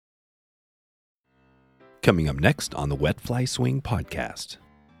Coming up next on the Wet Fly Swing podcast.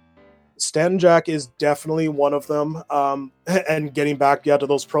 Stanton Jack is definitely one of them. And getting back to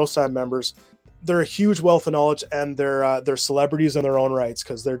those Pro Slam members, they're a huge wealth of knowledge, and they're celebrities in their own rights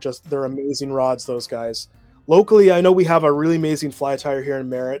because they're amazing rods, those guys. Locally, I know we have a really amazing fly tyer here in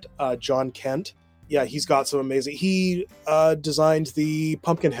Merritt, John Kent. Yeah, he's got some amazing. He designed the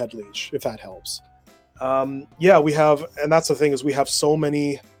pumpkin head leash, if that helps. We have, and that's the thing, is we have so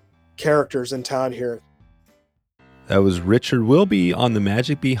many characters in town here. That was Richard Wilby on the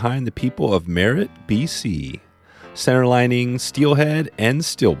magic behind the people of Merritt, BC. Centerlining, Steelhead, and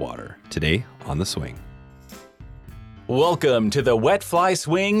Stillwater. Today on The Swing. Welcome to the Wet Fly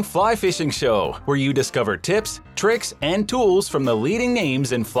Swing Fly Fishing Show, where you discover tips, tricks, and tools from the leading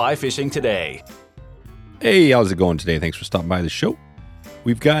names in fly fishing today. Hey, how's it going today? Thanks for stopping by the show.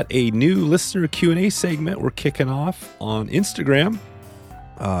 We've got a new listener Q&A segment we're kicking off on Instagram.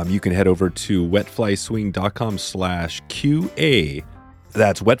 You can head over to wetflyswing.com/QA.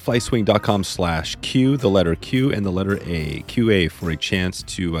 That's wetflyswing.com/Q, the letter Q and the letter A, QA, for a chance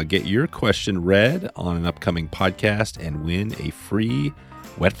to get your question read on an upcoming podcast and win a free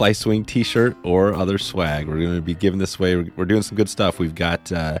Wet Fly Swing t-shirt or other swag. We're going to be giving this away. We're doing some good stuff. We've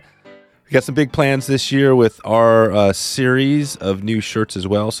got some big plans this year with our series of new shirts as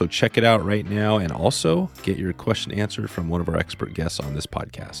well. So check it out right now and also get your question answered from one of our expert guests on this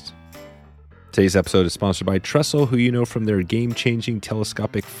podcast. Today's episode is sponsored by Trestle, who you know from their game-changing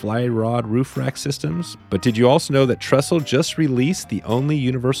telescopic fly rod roof rack systems. But did you also know that Trestle just released the only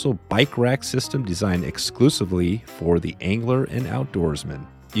universal bike rack system designed exclusively for the angler and outdoorsman?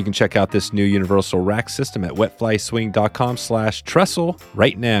 You can check out this new universal rack system at wetflyswing.com/Trestle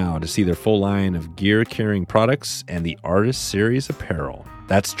right now to see their full line of gear-carrying products and the Artist Series apparel.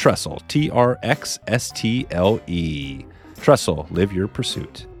 That's Trestle, TRXSTLE. Trestle, live your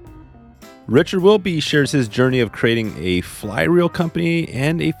pursuit. Richard Wilby shares his journey of creating a fly reel company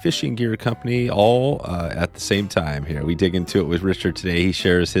and a fishing gear company all at the same time here. We dig into it with Richard today. He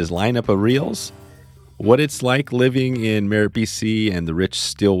shares his lineup of reels, what it's like living in Merritt, BC, and the rich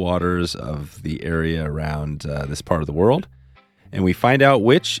still waters of the area around this part of the world. And we find out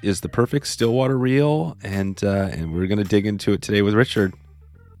which is the perfect Stillwater reel, and we're going to dig into it today with Richard.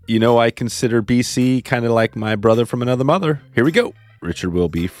 You know, I consider BC kind of like my brother from another mother. Here we go. Richard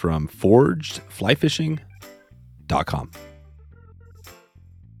Wilby from ForgedFlyFishing.com.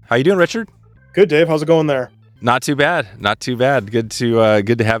 How you doing, Richard? Good, Dave. How's it going there? Not too bad. Not too bad. Good to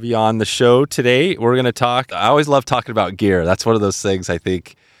have you on the show today. We're going to talk. I always love talking about gear. That's one of those things I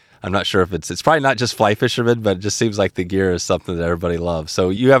think. I'm not sure if it's probably not just fly fishermen, but it just seems like the gear is something that everybody loves. So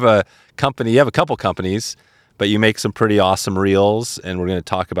you have a company. You have a couple companies, but you make some pretty awesome reels, and we're going to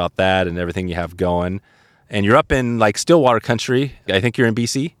talk about that and everything you have going. And you're up in like Stillwater country. I think you're in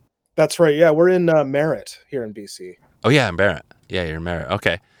BC. That's right. Yeah, we're in Merritt here in BC. Oh yeah, in Merritt. Yeah, you're in Merritt.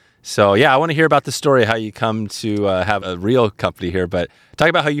 Okay. So yeah, I want to hear about the story, how you come to have a reel company here. But talk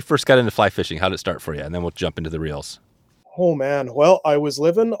about how you first got into fly fishing. How did it start for you? And then we'll jump into the reels. Oh man. Well, I was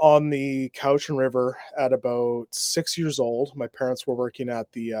living on the Cowichan River at about 6 years old. My parents were working at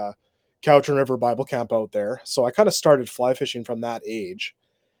the Cowichan River Bible camp out there. So I kind of started fly fishing from that age.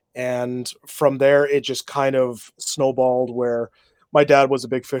 And from there, it just kind of snowballed where my dad was a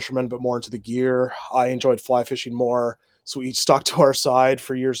big fisherman, but more into the gear. I enjoyed fly fishing more. So we each stuck to our side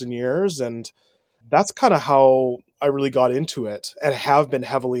for years and years. And that's kind of how I really got into it and have been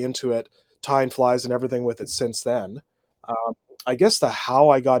heavily into it, tying flies and everything with it since then. I guess how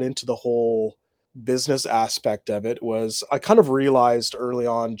I got into the whole business aspect of it was I kind of realized early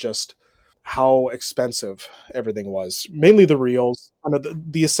on just how expensive everything was, mainly the reels, kind of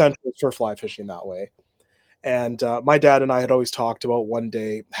the essentials for fly fishing that way. And my dad and I had always talked about one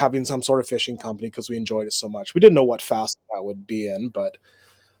day having some sort of fishing company because we enjoyed it so much. We didn't know what facet that would be in, but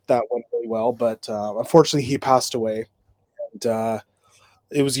that went really well. But unfortunately, he passed away. And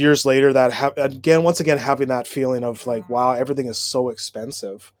it was years later that, once again, having that feeling of like, wow, everything is so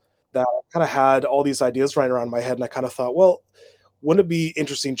expensive, that I kind of had all these ideas running around my head. And I kind of thought, well, wouldn't it be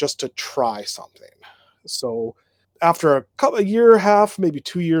interesting just to try something? So after a year and a half, maybe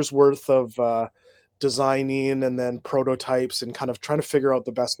 2 years worth of designing and then prototypes and kind of trying to figure out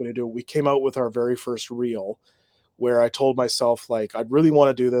the best way to do it, we came out with our very first reel, where I told myself, like, I'd really want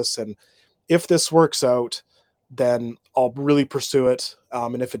to do this. And if this works out, then I'll really pursue it.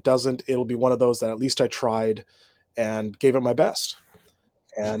 And if it doesn't, it'll be one of those that at least I tried and gave it my best.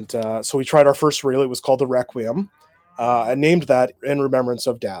 And so we tried our first reel. It was called the Requiem. I named that in remembrance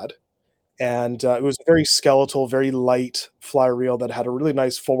of Dad. And it was a very skeletal, very light fly reel that had a really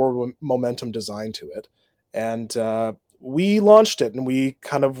nice forward momentum design to it. And we launched it, and we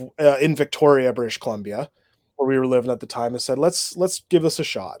kind of in Victoria, British Columbia, where we were living at the time, and said, let's give this a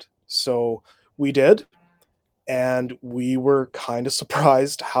shot. So we did, and we were kind of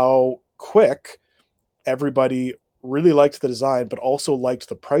surprised how quick everybody really liked the design, but also liked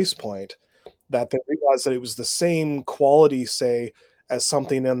the price point, that they realized that it was the same quality, say, as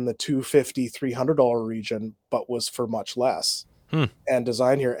something in the $250-$300 region, but was for much less. And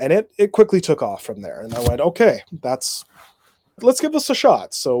design here. And it quickly took off from there. And I went, okay, let's give this a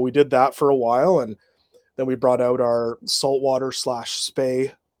shot. So we did that for a while. And then we brought out our saltwater /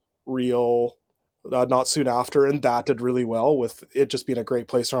 spay reel not soon after. And that did really well, with it just being a great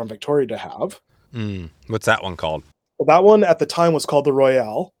place around Victoria to have. What's that one called? Well, that one at the time was called the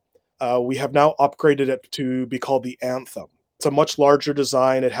Royale. We have now upgraded it to be called the Anthem. It's a much larger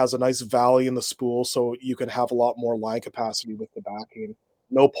design. It has a nice valley in the spool, so you can have a lot more line capacity with the backing.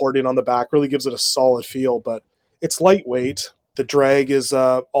 No porting on the back, really gives it a solid feel, but it's lightweight. The drag is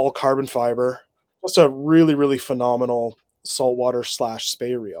all carbon fiber. Just a really, really phenomenal saltwater /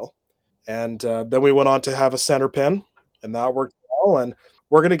 spay reel. And then we went on to have a center pin, and that worked well. And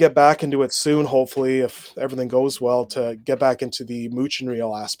we're going to get back into it soon, hopefully, if everything goes well, to get back into the mooching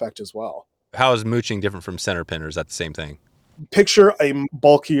reel aspect as well. How is mooching different from center pin, or is that the same thing? Picture a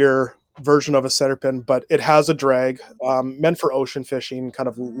bulkier version of a center pin, but it has a drag, meant for ocean fishing, kind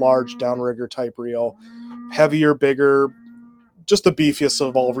of large downrigger type reel, heavier, bigger, just the beefiest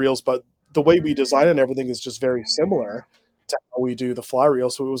of all reels. But the way we design it and everything is just very similar to how we do the fly reel.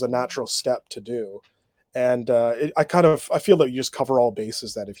 So it was a natural step to do. And I feel that you just cover all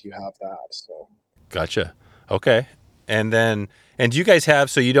bases that if you have that. So Gotcha. Okay. And do you guys have,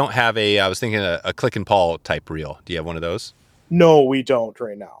 so you don't have I was thinking a click and pawl type reel. Do you have one of those? No, we don't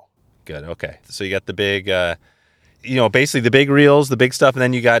right now. Good. Okay. So you got the big, basically the big reels, the big stuff. And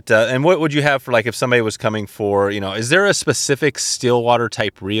then you got, and what would you have for, like, if somebody was coming for, is there a specific Stillwater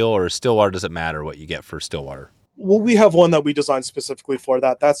type reel, or Stillwater, does it matter what you get for Stillwater? Well, we have one that we designed specifically for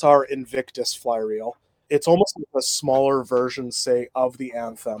that. That's our Invictus fly reel. It's almost like a smaller version, say, of the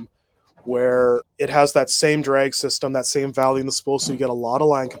Anthem, where it has that same drag system, that same valley in the spool, so you get a lot of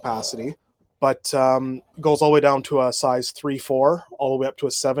line capacity, but goes all the way down to a size 3/4, all the way up to a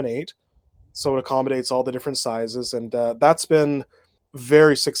 7/8. So it accommodates all the different sizes, and that's been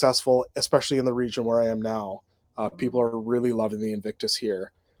very successful, especially in the region where I am now. People are really loving the Invictus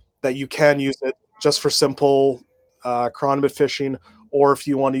here, that you can use it just for simple chironomid fishing, or if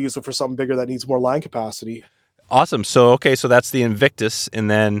you want to use it for something bigger that needs more line capacity. Awesome. So that's the Invictus, and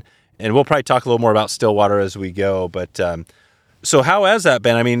we'll probably talk a little more about Stillwater as we go, but so how has that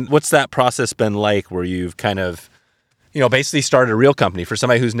been? I mean, what's that process been like, where you've kind of, basically started a reel company? For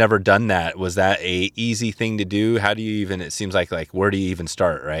somebody who's never done that, was that a easy thing to do? How do you even, it seems like where do you even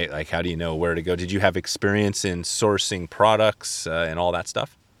start, right? Like, how do you know where to go? Did you have experience in sourcing products and all that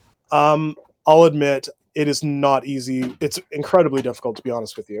stuff? I'll admit, it is not easy. It's incredibly difficult, to be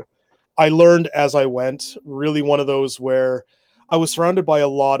honest with you. I learned as I went, really one of those where I was surrounded by a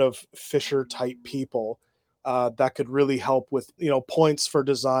lot of fisher type people that could really help with, points for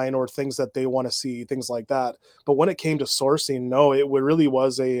design or things that they want to see, things like that. But when it came to sourcing, no, it really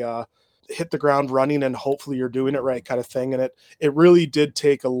was a hit the ground running and hopefully you're doing it right kind of thing. And it really did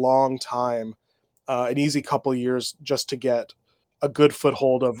take a long time, an easy couple of years, just to get a good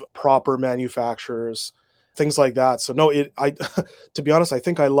foothold of proper manufacturers, things like that. So no, to be honest, I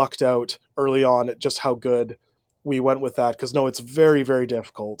think I lucked out early on at just how good we went with that. Cause no, it's very, very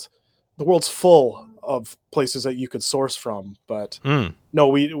difficult. The world's full of places that you could source from, but no,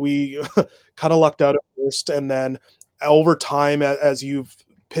 we kind of lucked out at first. And then over time, as you've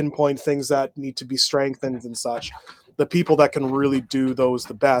pinpoint things that need to be strengthened and such, the people that can really do those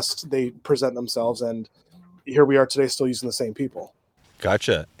the best, they present themselves. And here we are today, still using the same people.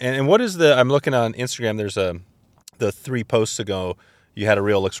 Gotcha. And what is I'm looking on Instagram, there's the 3 posts ago, you had a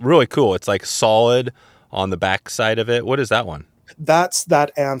reel, looks really cool. It's like solid on the back side of it. What is that one? That's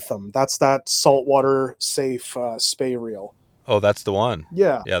that Anthem. That's that saltwater safe spay reel. Oh, that's the one.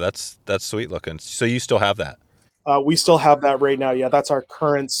 Yeah. Yeah, that's sweet looking. So you still have that? We still have that right now. Yeah, that's our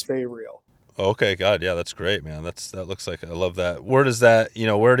current spay reel. Okay, God, yeah, that's great, man. That looks like, I love that. Where does that,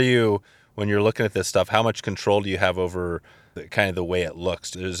 where do you, when you're looking at this stuff, how much control do you have over kind of the way it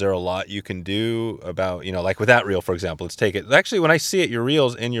looks? Is there a lot you can do about, like with that reel, for example? Let's take it. Actually, when I see it, your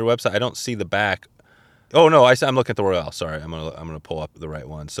reels in your website, I don't see the back. Oh no, I'm looking at the Royale. Sorry, I'm gonna pull up the right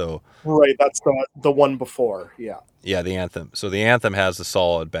one. So right, that's the one before. Yeah. Yeah, the Anthem. So the Anthem has the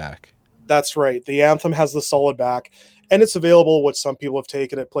solid back. That's right. The Anthem has the solid back, and it's available, which some people have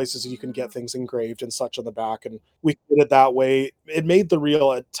taken at places you can get things engraved and such on the back. And we did it that way. It made the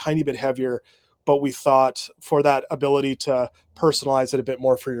reel a tiny bit heavier, but we thought for that ability to personalize it a bit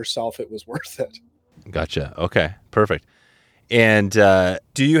more for yourself, it was worth it. Gotcha. Okay, perfect. And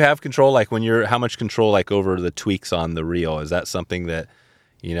do you have control, like how much control like over the tweaks on the reel? Is that something that,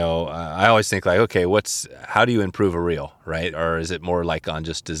 I always think like, okay, how do you improve a reel, right? Or is it more like on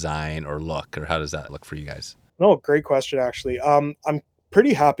just design or look, or how does that look for you guys? No, great question, actually. I'm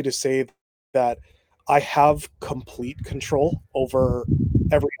pretty happy to say that I have complete control over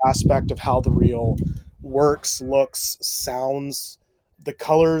every aspect of how the reel works, looks, sounds. The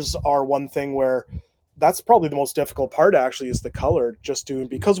colors are one thing where that's probably the most difficult part, actually, is the color.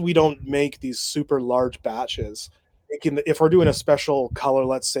 Because we don't make these super large batches. If we're doing a special color,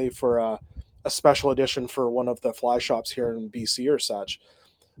 let's say for a special edition for one of the fly shops here in BC or such,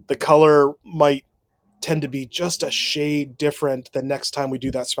 the color might tend to be just a shade different the next time we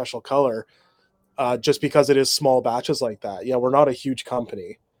do that special color, just because it is small batches like that. Yeah, we're not a huge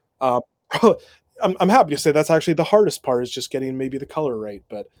company. Um, I'm happy to say that's actually the hardest part, is just getting maybe the color right.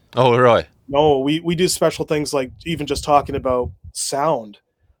 But Oh, really? no, we do special things like even just talking about sound.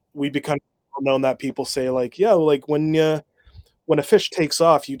 We become known that people say like, yeah, like when a fish takes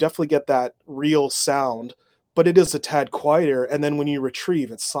off, you definitely get that real sound, but it is a tad quieter. And then when you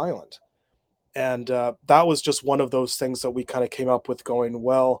retrieve, it's silent. And that was just one of those things that we kind of came up with going,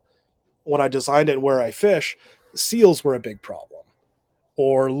 well, when I designed it where I fish, seals were a big problem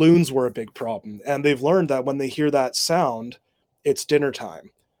or loons were a big problem. And they've learned that when they hear that sound, it's dinner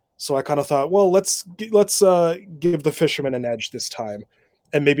time. So I kind of thought, well, let's give the fishermen an edge this time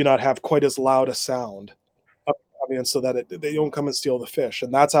and maybe not have quite as loud a sound. I mean, so that they don't come and steal the fish.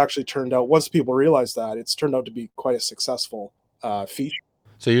 And that's actually turned out, once people realize that, it's turned out to be quite a successful feature.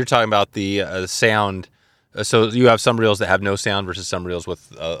 So you're talking about the sound. So you have some reels that have no sound versus some reels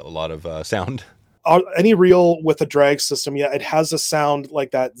with a lot of sound. Any reel with a drag system, yeah, it has a sound like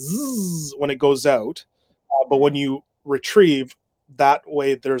that zzz when it goes out. But when you retrieve, that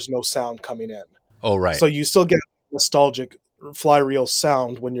way there's no sound coming in. Oh, right. So you still get nostalgic fly reel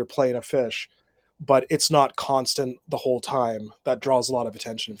sound when you're playing a fish, but it's not constant the whole time. That draws a lot of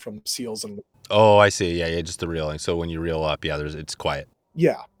attention from seals. Oh, I see. Yeah, just the reeling. So when you reel up, it's quiet.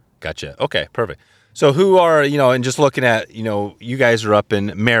 Yeah. Gotcha. Okay, perfect. So who are, and just looking at, you guys are up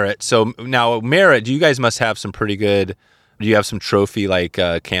in Merritt. So now Merritt, you guys must have some pretty good, do you have some trophy like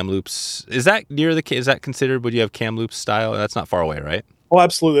Kamloops? Is that considered, would you have Kamloops style? That's not far away, right? Oh,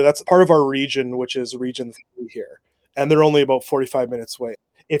 absolutely. That's part of our region, which is region 3 here. And they're only about 45 minutes away.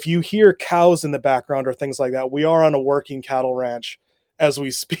 If you hear cows in the background or things like that, we are on a working cattle ranch as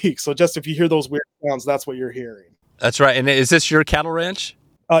we speak. So just if you hear those weird sounds, that's what you're hearing. That's right. And is this your cattle ranch?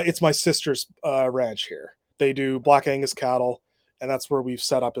 It's my sister's ranch here. They do Black Angus cattle, and that's where we've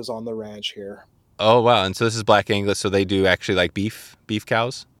set up, is on the ranch here. Oh, wow. And so this is Black Angus, so they do actually like beef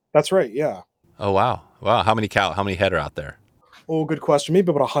cows? That's right, yeah. Oh, wow. Wow. How many head are out there? Oh, good question. Maybe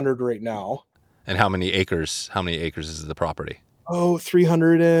about 100 right now. And how many acres is the property? Oh,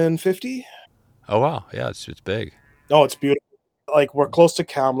 350. Oh, wow. Yeah, it's big. Oh, it's beautiful. Like, we're close to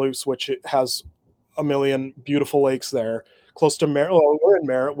Kamloops, which it has a million beautiful lakes there. Close to Merritt. Well, we're in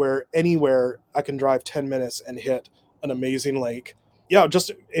Merritt, where anywhere I can drive 10 minutes and hit an amazing lake. Yeah,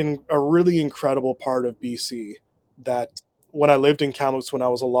 just in a really incredible part of BC that when I lived in Kamloops when I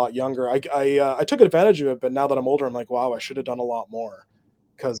was a lot younger, I took advantage of it, but now that I'm older, I'm like, wow, I should have done a lot more,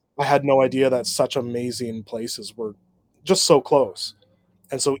 because I had no idea that such amazing places were just so close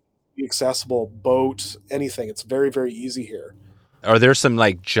and so accessible. Boat, anything. It's very, very easy here. Are there some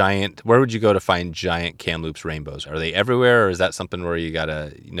like giant, where would you go to find giant Kamloops rainbows? Are they everywhere, or is that something where you got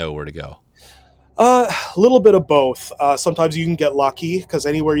to know where to go? A little bit of both. Sometimes you can get lucky, because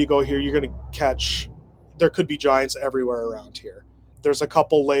anywhere you go here, you're going to catch, there could be giants everywhere around here. There's a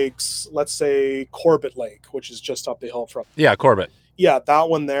couple lakes, let's say Corbett Lake, which is just up the hill from. Yeah, Corbett. Yeah, that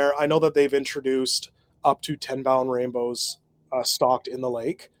one there. I know that they've introduced up to 10-pound rainbows stocked in the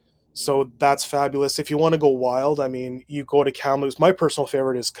lake. So that's fabulous. If you want to go wild, I mean, you go to Kamloops. My personal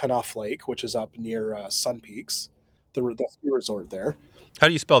favorite is Knuff Lake, which is up near Sun Peaks, the ski resort there. How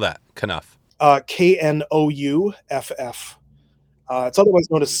do you spell that? Knuff. Knouff. It's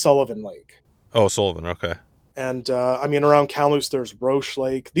otherwise known as Sullivan Lake. Oh, Sullivan. Okay. And I mean, around Kamloops, there's Roche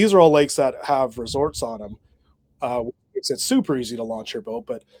Lake. These are all lakes that have resorts on them. It's super easy to launch your boat,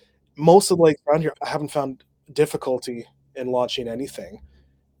 but most of the lakes around here, I haven't found difficulty in launching anything.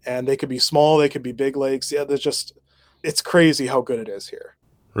 And they could be small, they could be big lakes. Yeah, it's crazy how good it is here.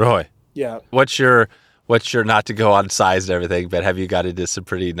 Really? Yeah. What's your not to go on size and everything, but have you got into some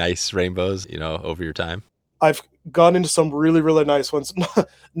pretty nice rainbows, over your time? I've gone into some really, really nice ones.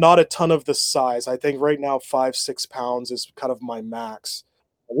 Not a ton of the size. I think right now 5-6 pounds is kind of my max.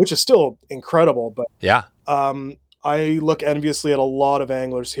 which is still incredible. But Yeah. I look enviously at a lot of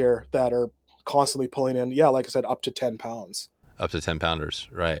anglers here that are constantly pulling in, yeah, like I said, up to 10 pounds. Up to 10 pounders.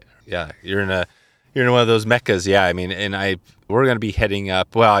 Right. Yeah. You're in one of those meccas. Yeah. I mean, we're going to be heading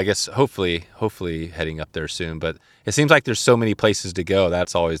up. Well, I guess hopefully heading up there soon, but it seems like there's so many places to go.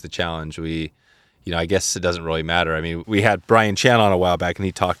 That's always the challenge. I guess it doesn't really matter. I mean, we had Brian Chan on a while back and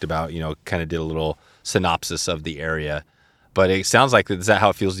he talked about, kind of did a little synopsis of the area, but it sounds like, is that how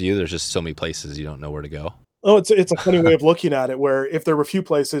it feels to you? There's just so many places you don't know where to go. Oh, it's a funny way of looking at it, where if there were a few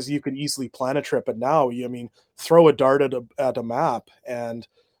places you could easily plan a trip, but now throw a dart at a map and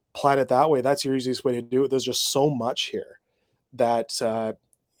plan it that way. That's your easiest way to do it. There's just so much here that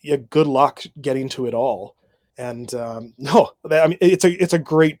good luck getting to it all. And no, I mean it's a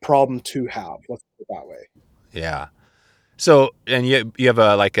great problem to have. Let's put it that way. Yeah. So, and you have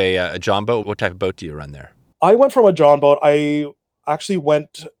a John boat. What type of boat do you run there? I went from a John boat. I actually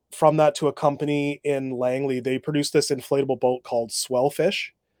went from that to a company in Langley. They produced this inflatable boat called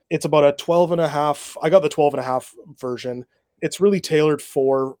Swellfish. It's about a 12 and a half. I got the 12 and a half version. It's really tailored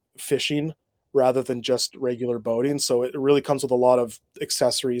for fishing rather than just regular boating. So it really comes with a lot of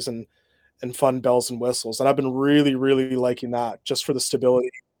accessories and fun bells and whistles. And I've been really, really liking that just for the stability.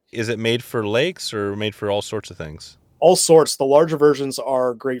 Is it made for lakes or made for all sorts of things? All sorts. The larger versions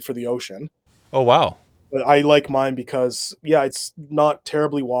are great for the ocean. Oh, wow. But I like mine because, yeah, it's not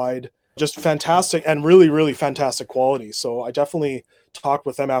terribly wide, just fantastic and really, really fantastic quality. So I definitely talked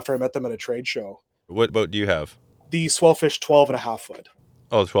with them after I met them at a trade show. What boat do you have? The Swellfish 12 and a half foot.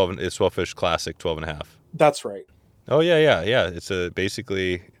 Oh, it's Swellfish Classic 12 and a half. That's right. Oh, yeah. It's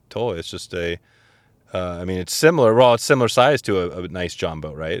basically totally. It's just it's similar. Well, it's similar size to a nice John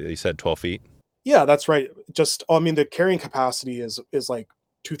boat, right? You said 12 feet. Yeah, that's right. The carrying capacity is like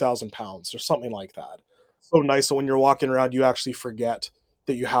 2,000 pounds or something like that. So nice. So when you're walking around, you actually forget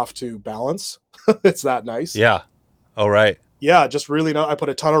that you have to balance. It's that nice. Yeah. Oh, right. Yeah, just really nice. I put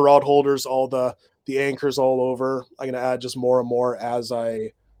a ton of rod holders, all the anchors all over. I'm going to add just more and more as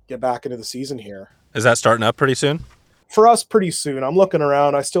I get back into the season here. Is that starting up pretty soon? For us, pretty soon. I'm looking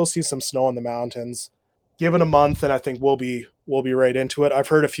around. I still see some snow in the mountains. Give it a month, and I think we'll be right into it. I've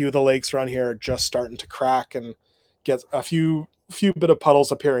heard a few of the lakes around here are just starting to crack and get a few bit of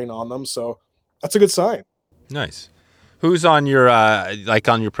puddles appearing on them. So that's a good sign. Nice. Who's on your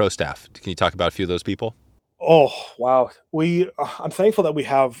on your pro staff? Can you talk about a few of those people? Oh, wow. I'm thankful that we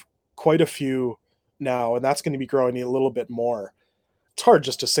have quite a few now, and that's going to be growing a little bit more. It's hard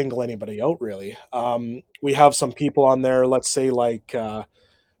just to single anybody out, really. We have some people on there, let's say like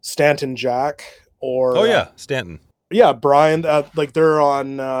Stanton Jack or... Oh, yeah, Stanton. Yeah, Brian. They're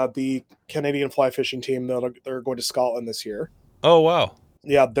on the Canadian fly fishing team. They're going to Scotland this year. Oh, wow.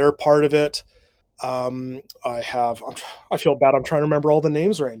 Yeah, they're part of it. I feel bad. I'm trying to remember all the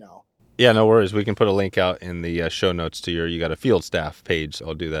names right now. Yeah, no worries. We can put a link out in the show notes to you got a field staff page. So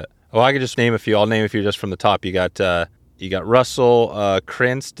I'll do that. Oh, I could just name a few. I'll name a few just from the top. You got Russell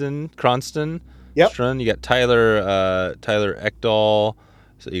Cranston. Yep. You got Tyler Ekdahl.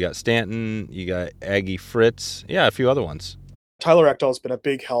 So you got Stanton. You got Aggie Fritz. Yeah, a few other ones. Tyler Ekdahl's been a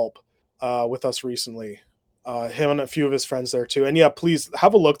big help with us recently. Him and a few of his friends there too. And yeah, please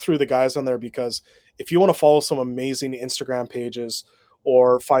have a look through the guys on there, because if you want to follow some amazing Instagram pages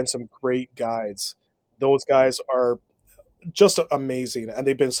or find some great guides, those guys are just amazing. And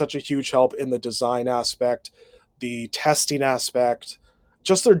they've been such a huge help in the design aspect, the testing aspect,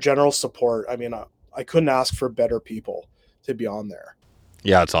 just their general support. I mean, I couldn't ask for better people to be on there.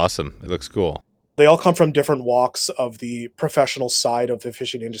 Yeah, it's awesome. It looks cool. They all come from different walks of the professional side of the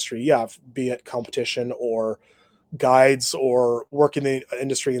fishing industry. Yeah, be it competition or guides or work in the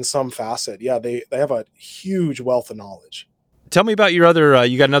industry in some facet. Yeah, they have a huge wealth of knowledge. Tell me about your other,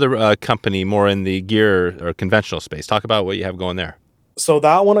 you got another company more in the gear or conventional space. Talk about what you have going there. So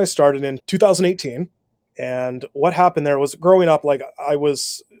that one I started in 2018. And what happened there was, growing up, like, I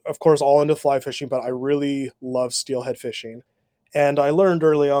was, of course, all into fly fishing, but I really love steelhead fishing. And I learned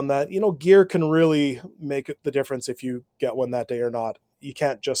early on that, gear can really make the difference if you get one that day or not. You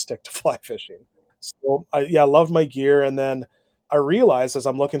can't just stick to fly fishing. So I loved my gear. And then I realized, as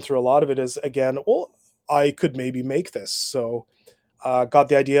I'm looking through a lot of it, is, again, well, I could maybe make this. So got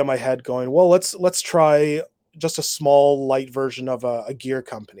the idea in my head going, well, let's try just a small light version of a gear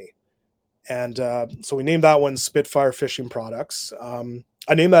company. And so we named that one Spitfire Fishing Products.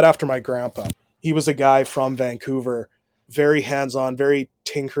 I named that after my grandpa. He was a guy from Vancouver, very hands-on, very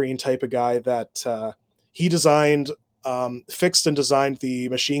tinkering type of guy that he designed, fixed and designed the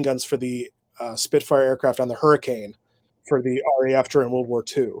machine guns for the Spitfire aircraft on the Hurricane for the RAF during World War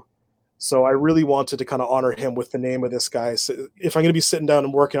II. So I really wanted to kind of honor him with the name of this guy. So if I'm going to be sitting down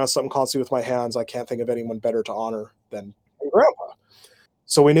and working on something constantly with my hands, I can't think of anyone better to honor than my grandpa.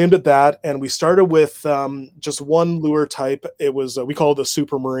 So we named it that, and we started with just one lure type. It was we call it the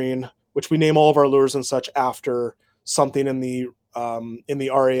Super Marine, which we name all of our lures and such after something in the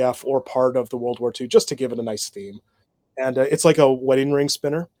RAF or part of the World War II, just to give it a nice theme. And it's like a wedding ring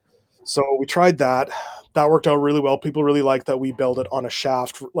spinner. So we tried that. That worked out really well. People really liked that we built it on a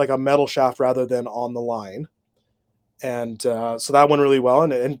shaft, like a metal shaft rather than on the line. And so that went really well.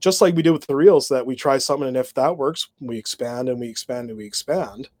 And just like we did with the reels, that we try something, and if that works, we expand and we expand and we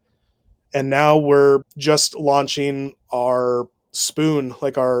expand. And now we're just launching our spoon,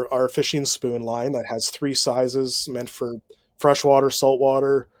 like our fishing spoon line that has 3 sizes meant for freshwater,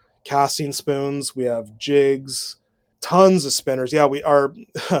 saltwater, casting spoons. We have jigs, tons of spinners. Yeah, our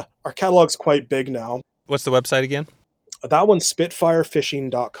catalog's quite big now. What's the website again? That one's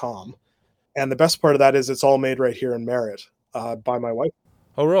spitfirefishing.com. And the best part of that is it's all made right here in Merritt by my wife.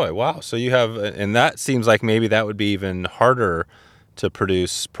 Oh, really? Wow. So you have, and that seems like maybe that would be even harder to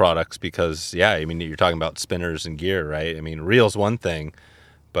produce products because, yeah, I mean, you're talking about spinners and gear, right? I mean, reel's one thing,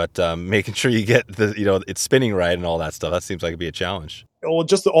 but making sure you get it's spinning right and all that stuff, that seems like it'd be a challenge. Well,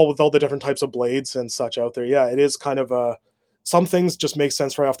 just with all the different types of blades and such out there. Yeah, it is kind of some things just make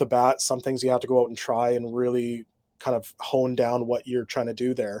sense right off the bat. Some things you have to go out and try and really kind of hone down what you're trying to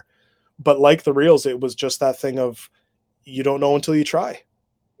do there. But like the reels, it was just that thing of you don't know until you try.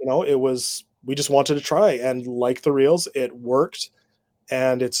 We just wanted to try, and like the reels, it worked,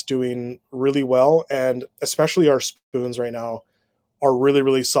 and it's doing really well. And especially our spoons right now are really,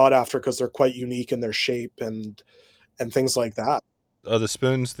 really sought after because they're quite unique in their shape and things like that. Are the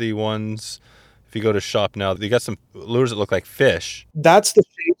spoons the ones, if you go to shop now, you got some lures that look like fish? That's the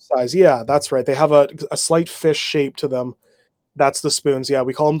shape size. Yeah, that's right. They have a slight fish shape to them. That's the spoons. Yeah,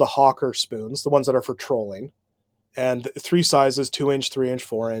 we call them the hawker spoons, the ones that are for trolling. And 3 sizes, 2-inch, 3-inch,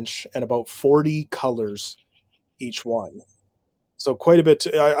 4-inch, and about 40 colors each one. So quite a bit.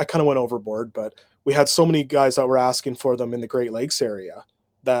 I kind of went overboard, but we had so many guys that were asking for them in the Great Lakes area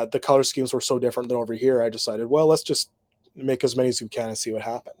that the color schemes were so different than over here. I decided, well, let's just make as many as we can and see what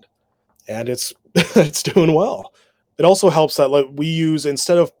happened. And it's it's doing well. It also helps that we use,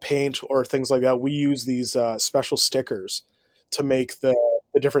 instead of paint or things like that, we use these special stickers to make the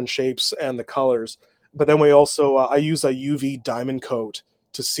different shapes and the colors. But then we also, I use a UV diamond coat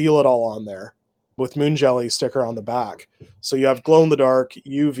to seal it all on there with moon jelly sticker on the back. So you have glow in the dark,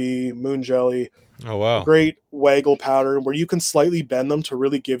 UV, moon jelly. Oh, wow. Great waggle pattern where you can slightly bend them to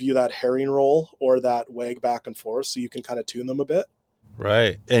really give you that herring roll or that wag back and forth. So you can kind of tune them a bit.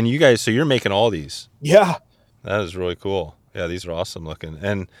 Right. And you guys, so you're making all these. Yeah. That is really cool. Yeah, these are awesome looking.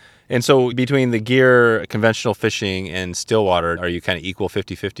 And so between the gear, conventional fishing, and Stillwater, are you kind of equal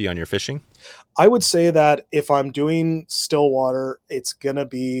 50-50 on your fishing? I would say that if I'm doing Stillwater, it's going to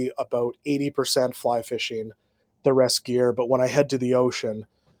be about 80% fly fishing, the rest gear. But when I head to the ocean,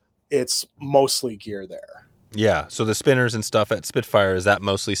 it's mostly gear there. Yeah. So the spinners and stuff at Spitfire, is that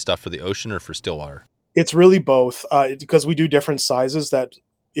mostly stuff for the ocean or for Stillwater? It's really both because we do different sizes that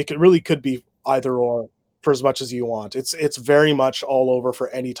really could be either or for as much as you want. It's very much all over for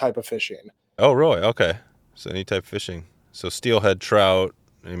any type of fishing. Oh, really? Okay. So any type of fishing. So steelhead, trout,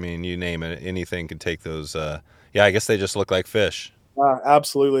 I mean, you name it, anything can take those. Yeah, I guess they just look like fish.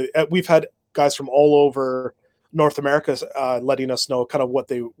 Absolutely. We've had guys from all over North America letting us know kind of what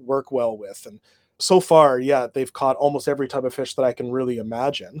they work well with. And so far, yeah, they've caught almost every type of fish that I can really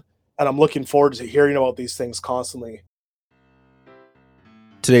imagine. And I'm looking forward to hearing about these things constantly.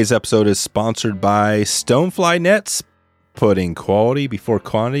 Today's episode is sponsored by Stonefly Nets, putting quality before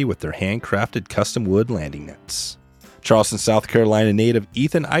quantity with their handcrafted custom wood landing nets. Charleston, South Carolina native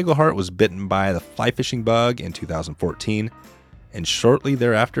Ethan Eigelhart was bitten by the fly fishing bug in 2014, and shortly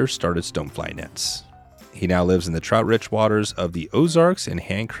thereafter started Stonefly Nets. He now lives in the trout-rich waters of the Ozarks and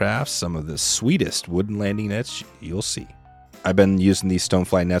handcrafts some of the sweetest wooden landing nets you'll see. I've been using these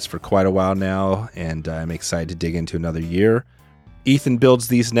Stonefly nets for quite a while now, and I'm excited to dig into another year. Ethan builds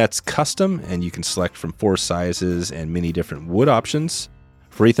these nets custom, and you can select from 4 sizes and many different wood options.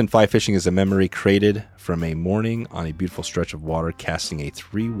 For Ethan, fly fishing is a memory created from a morning on a beautiful stretch of water casting a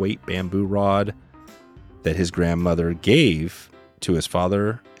 3-weight bamboo rod that his grandmother gave to his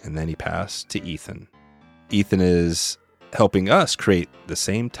father, and then he passed to Ethan. Ethan is helping us create the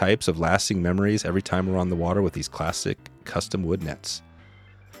same types of lasting memories every time we're on the water with these classic custom wood nets.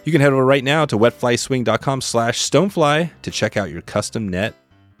 You can head over right now to wetflyswing.com/stonefly to check out your custom net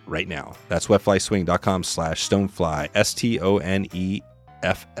right now. That's wetflyswing.com/stonefly,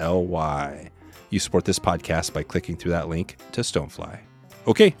 STONEFLY. You support this podcast by clicking through that link to Stonefly.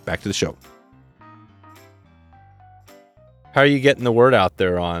 Okay, back to the show. How are you getting the word out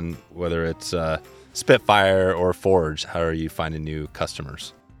there on whether it's Spitfire or Forge? How are you finding new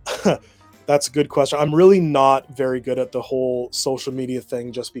customers? That's a good question. I'm really not very good at the whole social media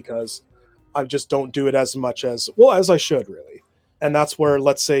thing just because I just don't do it as much as I should really. And that's where,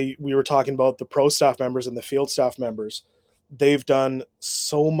 let's say we were talking about the pro staff members and the field staff members. They've done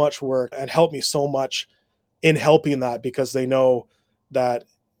so much work and helped me so much in helping that, because they know that,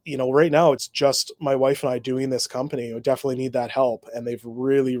 right now it's just my wife and I doing this company. We definitely need that help. And they've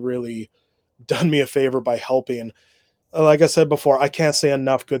really, really done me a favor by helping. Like I said before, I can't say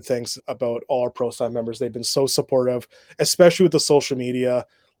enough good things about all our pro staff members. They've been so supportive, especially with the social media,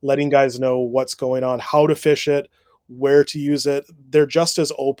 letting guys know what's going on, how to fish it, where to use it. They're just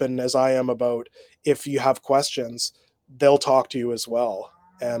as open as I am about, if you have questions, they'll talk to you as well.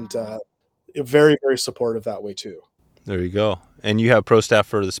 And very, very supportive that way too. There you go. And you have pro staff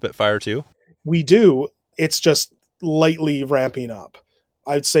for the Spitfire too? We do. It's just lightly ramping up.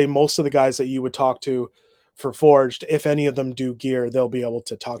 I'd say most of the guys that you would talk to for Forged, if any of them do gear, they'll be able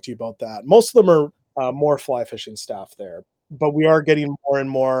to talk to you about that. Most of them are more fly fishing staff there, but we are getting more and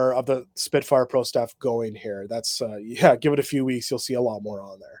more of the Spitfire pro staff going here. That's give it a few weeks, you'll see a lot more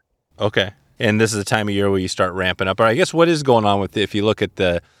on there. Okay. And this is the time of year where you start ramping up. Or I guess what is going on with if you look at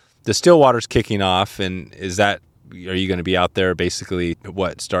the Stillwater's kicking off, and are you going to be out there basically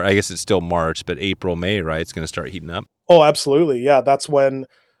I guess it's still March, but April, May, right? It's going to start heating up. Oh, absolutely. Yeah. That's when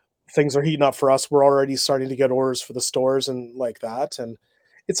things are heating up for us. We're already starting to get orders for the stores and like that. And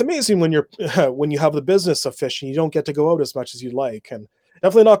it's amazing when when you have the business of fishing, you don't get to go out as much as you'd like, and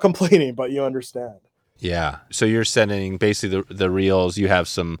definitely not complaining, but you understand. Yeah. So you're sending basically the reels. You have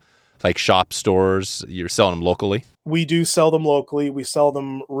some like shop stores. You're selling them locally. We do sell them locally. We sell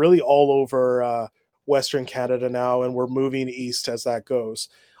them really all over Western Canada now, and we're moving east as that goes.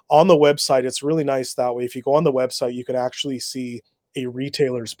 On the website, it's really nice that way. If you go on the website, you can actually see a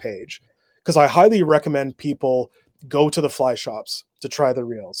retailer's page, because I highly recommend people go to the fly shops to try the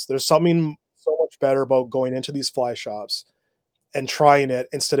reels. There's something so much better about going into these fly shops and trying it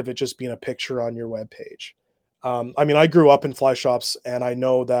instead of it just being a picture on your webpage. I grew up in fly shops, and I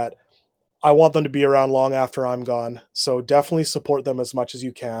know that I want them to be around long after I'm gone. So definitely support them as much as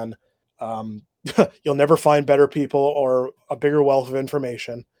you can. You'll never find better people or a bigger wealth of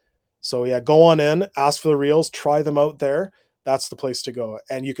information. So yeah, go on in, ask for the reels, try them out there. That's the place to go.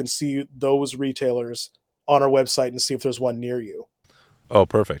 And you can see those retailers on our website and see if there's one near you. Oh,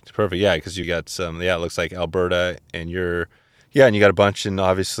 perfect. Yeah, because you got some, it looks like Alberta, and and you got a bunch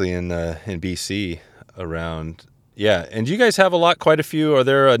obviously in BC around. Yeah. And do you guys have quite a few? Are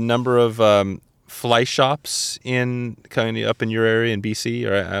there a number of fly shops kind of up in your area in BC?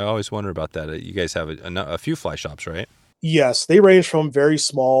 Or I always wonder about that. You guys have a few fly shops, right? Yes, they range from very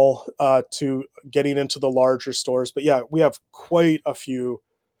small to getting into the larger stores. But yeah, we have quite a few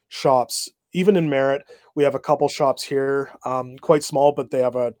shops. Even in Merritt, we have a couple shops here, quite small, but they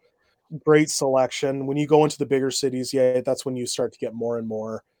have a great selection. When you go into the bigger cities, that's when you start to get more and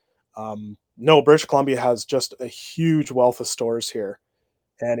more. No, British Columbia has just a huge wealth of stores here.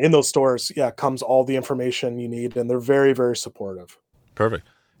 And in those stores, comes all the information you need, and they're very, very supportive. Perfect.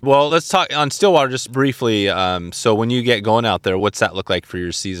 Well, let's talk on Stillwater just briefly. So when you get going out there, what's that look like for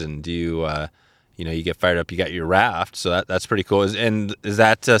your season? Do you, you get fired up, you got your raft, so that's pretty cool. Is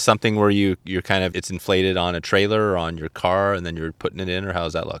that something where you're kind of, it's inflated on a trailer or on your car, and then you're putting it in, or how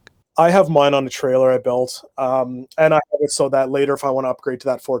does that look? I have mine on a trailer I built, and I have it so that later if I want to upgrade to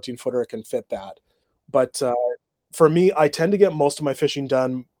that 14-footer, it can fit that. But for me, I tend to get most of my fishing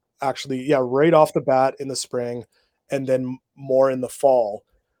done actually, right off the bat in the spring, and then more in the fall.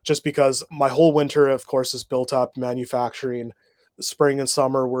 Just because my whole winter, of course, is built up manufacturing. Spring and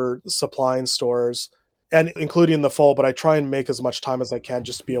summer, we're supplying stores, and including the fall, but I try and make as much time as I can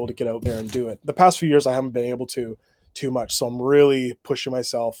just to be able to get out there and do it. The past few years, I haven't been able to too much, so I'm really pushing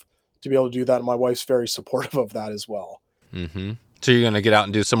myself to be able to do that, and my wife's very supportive of that as well. Mm-hmm. So you're going to get out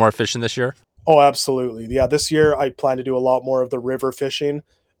and do some more fishing this year? Oh, absolutely. Yeah, this year I plan to do a lot more of the river fishing.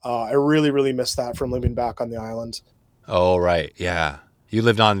 I really, really miss that from living back on the island. Oh, right. Yeah. You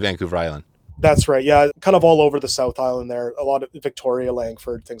lived on Vancouver Island. That's right. Yeah, kind of all over the South Island there. A lot of Victoria,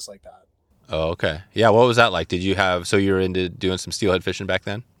 Langford, things like that. Oh, okay. Yeah, what was that like? So you were into doing some steelhead fishing back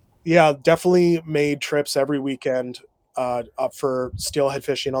then? Yeah, definitely made trips every weekend up for steelhead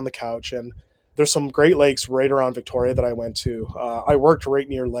fishing on the couch. And there's some great lakes right around Victoria that I went to. I worked right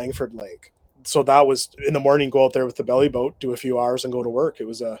near Langford Lake. So that was in the morning, go out there with the belly boat, do a few hours and go to work. It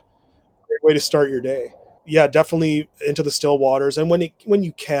was a great way to start your day. Yeah, definitely into the still waters. And when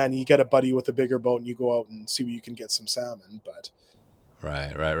you can, you get a buddy with a bigger boat and you go out and see where you can get some salmon. But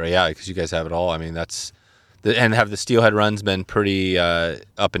Right. Yeah, because you guys have it all. I mean, and have the steelhead runs been pretty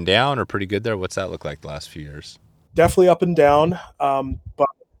up and down or pretty good there? What's that look like the last few years? Definitely up and down. But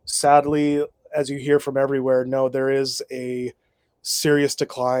sadly, as you hear from everywhere, no, there is a serious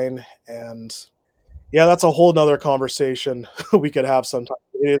decline. And yeah, that's a whole nother conversation we could have sometime.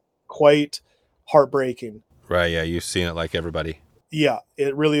 It is quite heartbreaking. Right. Yeah, you've seen it like everybody. Yeah,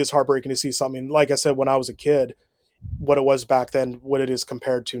 it really is heartbreaking to see something. Like I said, when I was a kid, what it was back then, what it is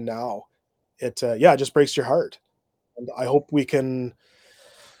compared to now. It just breaks your heart. And I hope we can,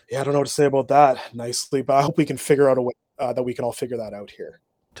 yeah, I don't know what to say about that nicely, but I hope we can figure out a way that we can all figure that out here.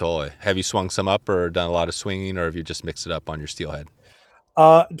 Totally. Have you swung some up or done a lot of swinging, or have you just mixed it up on your steelhead?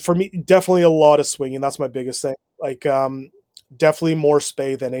 For me, definitely a lot of swinging. That's my biggest thing. Like, definitely more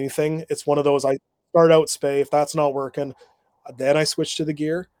spay than anything. It's one of those, I start out spay. If that's not working, then I switch to the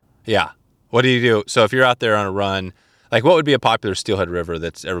gear. Yeah. What do you do? So if you're out there on a run, like what would be a popular steelhead river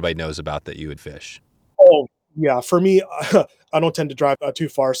that everybody knows about that you would fish? Oh, yeah. For me, I don't tend to drive too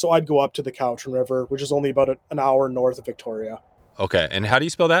far, so I'd go up to the Cowichan River, which is only about an hour north of Victoria. Okay. And how do you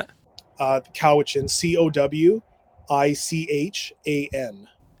spell that? Cowichan, Cowichan.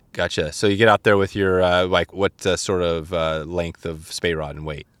 Gotcha. So you get out there with your, what sort of length of spay rod and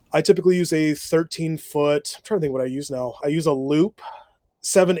weight? I typically use a 13-foot. I'm trying to think what I use now. I use a loop,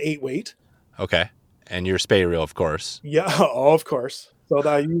 7/8 weight. Okay. And your spay reel, of course. Yeah, oh, of course. So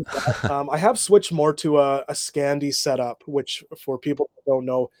that I use that. I have switched more to a Scandi setup, which for people who don't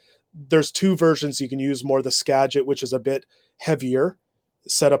know, there's two versions you can use, more the Skagit, which is a bit heavier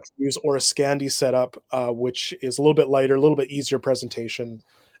setup to use, or a Scandi setup, which is a little bit lighter, a little bit easier presentation.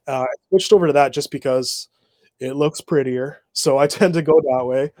 I switched over to that just because it looks prettier. So I tend to go that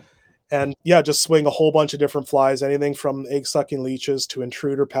way. And yeah, just swing a whole bunch of different flies, anything from egg-sucking leeches to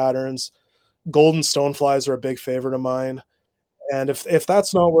intruder patterns. Golden stoneflies are a big favorite of mine. And if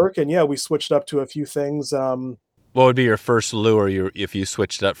that's not working, yeah, we switched up to a few things. What would be your first lure if you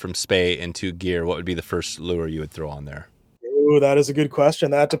switched up from spay into gear? What would be the first lure you would throw on there? Ooh, that is a good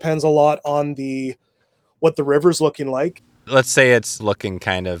question. That depends a lot on what the river's looking like. Let's say it's looking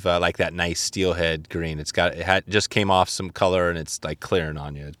kind of like that nice steelhead green. Just came off some color and it's like clearing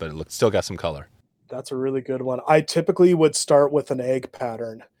on you, but still got some color. That's a really good one. I typically would start with an egg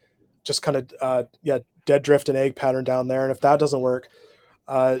pattern, just kind of dead drift an egg pattern down there. And if that doesn't work,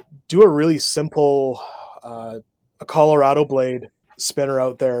 do a really simple a Colorado blade spinner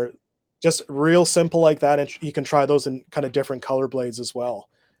out there, just real simple like that. And you can try those in kind of different color blades as well.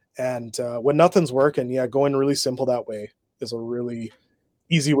 And when nothing's working, yeah, going really simple that way is a really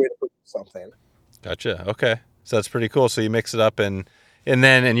easy way to put something. Gotcha. Okay. So that's pretty cool. So you mix it up and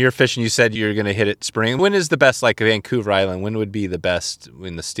then in your fishing, you said you're going to hit it spring. When is the best, like Vancouver Island, when would be the best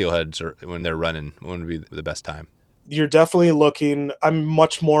when the steelheads are, when they're running, when would be the best time? You're definitely looking, I'm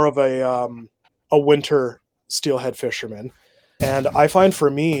much more of a winter steelhead fisherman. And I find for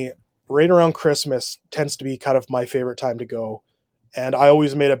me, right around Christmas tends to be kind of my favorite time to go. And I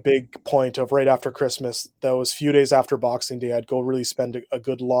always made a big point of right after Christmas, those few days after Boxing Day, I'd go really spend a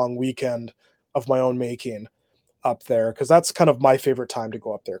good long weekend of my own making up there, because that's kind of my favorite time to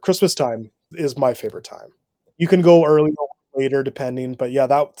go up there. Christmas time is my favorite time. You can go early or later depending, but yeah,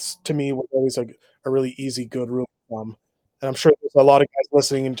 that's to me was always a really easy, good rule of thumb. And I'm sure there's a lot of guys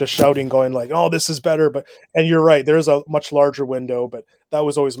listening and just shouting, going like, "Oh, this is better." And you're right, there's a much larger window, but that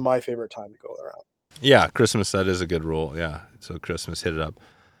was always my favorite time to go around. Yeah, Christmas, that is a good rule. Yeah, so Christmas, hit it up.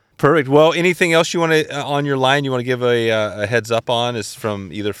 Perfect. Well, anything else you want to on your line? You want to give a heads up on is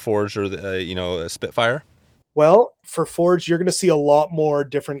from either Forge or a Spitfire? Well, for Forge, you're going to see a lot more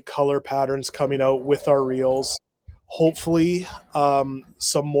different color patterns coming out with our reels. Hopefully,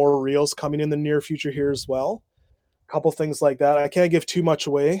 some more reels coming in the near future here as well. A couple things like that. I can't give too much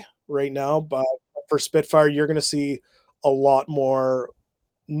away right now, but for Spitfire, you're going to see a lot more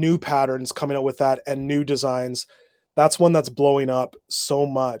new patterns coming out with that and new designs. That's one that's blowing up so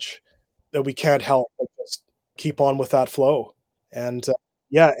much that we can't help but just keep on with that flow. And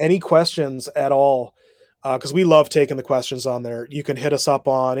any questions at all, because we love taking the questions on there. You can hit us up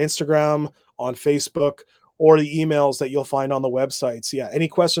on Instagram, on Facebook, or the emails that you'll find on the websites. Yeah, any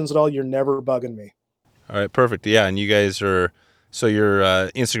questions at all, you're never bugging me. All right, perfect. Yeah, and you guys your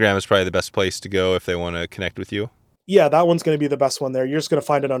Instagram is probably the best place to go if they want to connect with you. Yeah, that one's going to be the best one there. You're just going to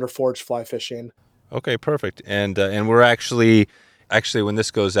find it under Forge Fly Fishing. Okay, perfect. And we're actually when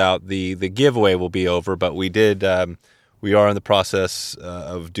this goes out, the giveaway will be over, but we are in the process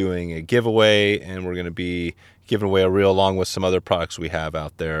of doing a giveaway, and we're going to be giving away a reel along with some other products we have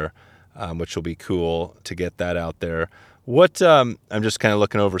out there, which will be cool to get that out there. What I'm just kind of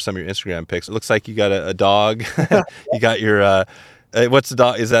looking over some of your Instagram pics. It looks like you got a dog. You got your What's the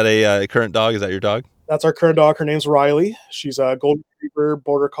dog? Is that a current dog? Is that your dog? That's our current dog. Her name's Riley. She's a golden retriever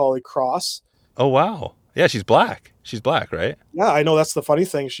border collie cross. Oh, wow. Yeah, she's black. She's black, right? Yeah, I know. That's the funny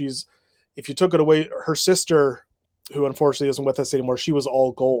thing. If you took it away, her sister, who unfortunately isn't with us anymore, she was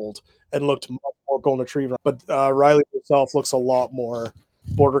all gold and looked much more golden retriever. But Riley herself looks a lot more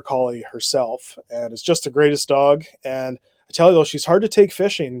border collie herself, and is just the greatest dog. And I tell you though, she's hard to take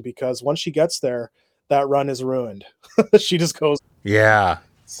fishing because once she gets there, that run is ruined. She just goes. Yeah.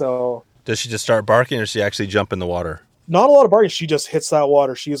 So does she just start barking, or does she actually jump in the water? Not a lot of barking. She just hits that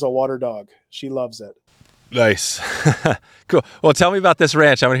water. She is a water dog. She loves it. Nice. Cool. Well, tell me about this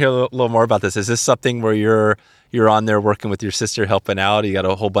ranch. I want to hear a little more about this. Is this something where you're on there working with your sister, helping out? You got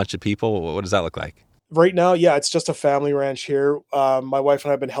a whole bunch of people. What does that look like? Right now, yeah, it's just a family ranch here. My wife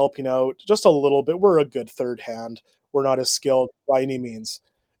and I have been helping out just a little bit. We're a good third hand. We're not as skilled by any means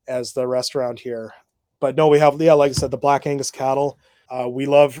as the rest around here. But no, we have, like I said, the Black Angus cattle. We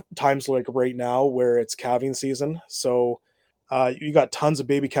love times like right now where it's calving season. So you got tons of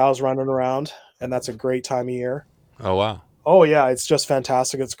baby cows running around, and that's a great time of year. Oh, wow. Oh, yeah, it's just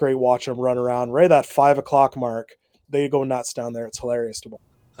fantastic. It's great watching them run around. Right at that 5 o'clock mark, they go nuts down there. It's hilarious to watch.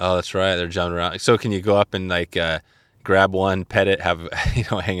 Oh, that's right. They're jumping around. So can you go up and grab one, pet it, have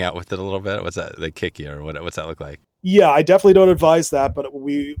hang out with it a little bit? What's that? They kick you, or what's that look like? Yeah, I definitely don't advise that. But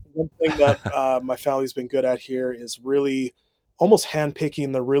one thing that my family's been good at here is really almost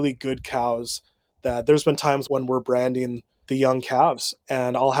handpicking the really good cows. That there's been times when we're branding the young calves,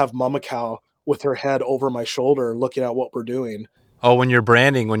 and I'll have mama cow with her head over my shoulder looking at what we're doing. Oh, when you're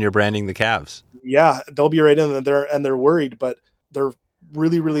branding the calves. Yeah, they'll be right in there, and they're worried, but they're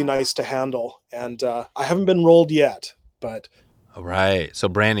really, really nice to handle. And I haven't been rolled yet, but. Right. So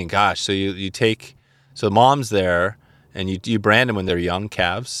branding, gosh. So you take, so mom's there, and you brand them when they're young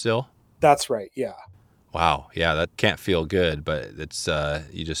calves still? That's right, yeah. Wow. Yeah, that can't feel good, but it's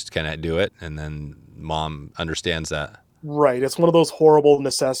you just kind of do it, and then mom understands that. Right. It's one of those horrible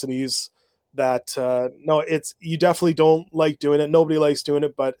necessities that, no, you definitely don't like doing it. Nobody likes doing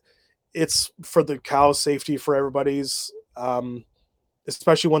it, but it's for the cow's safety, for everybody's,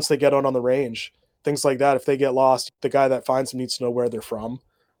 especially once they get out on the range, things like that. If they get lost, the guy that finds them needs to know where they're from.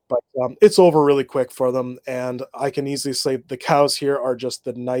 But it's over really quick for them. And I can easily say the cows here are just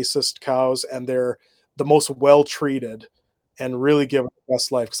the nicest cows, and they're the most well-treated and really give the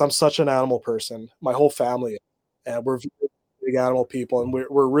best life. Because I'm such an animal person. My whole family, and we're big animal people, and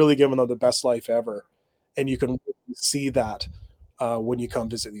we're really giving them the best life ever. And you can really see that when you come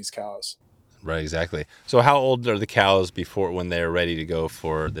visit these cows. Right, exactly. So how old are the cows when they're ready to go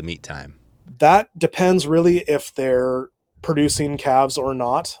for the meat time? That depends really if they're producing calves or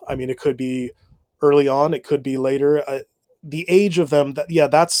not. I mean, it could be early on, it could be later. The age of them,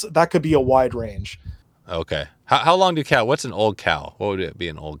 that could be a wide range. Okay. How long what's an old cow? What would it be,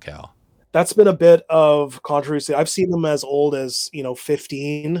 an old cow? That's been a bit of controversy. I've seen them as old as,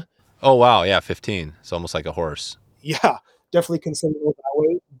 15. Oh, wow. Yeah, 15. It's almost like a horse. Yeah, definitely consider it that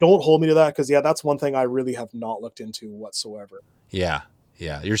way. Don't hold me to that, because, that's one thing I really have not looked into whatsoever. Yeah.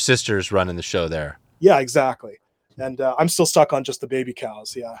 Your sister's running the show there. Yeah, exactly. And I'm still stuck on just the baby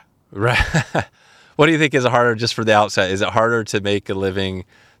cows, yeah. Right. What do you think is harder, just for the outside? Is it harder to make a living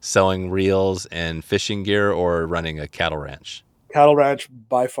selling reels and fishing gear, or running a cattle ranch? Cattle ranch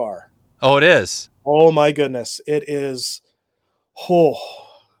by far. Oh, it is? Oh, my goodness. It is. Oh,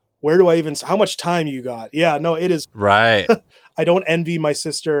 where do I even, how much time you got? Yeah, no, it is. Right. I don't envy my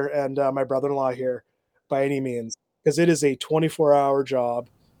sister and my brother-in-law here by any means, because it is a 24-hour job.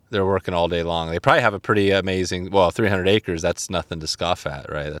 They're working all day long. They probably have a pretty amazing, 300 acres. That's nothing to scoff at,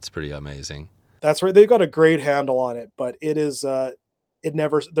 right? That's pretty amazing. That's right. They've got a great handle on it, but it is,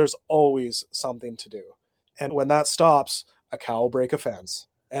 there's always something to do. And when that stops, a cow will break a fence,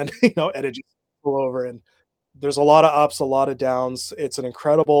 and, and it just go over. And there's a lot of ups, a lot of downs. It's an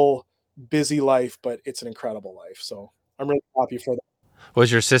incredible, busy life, but it's an incredible life. So I'm really happy for that.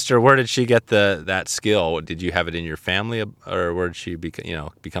 Was your sister, where did she get that skill? Did you have it in your family, or where did she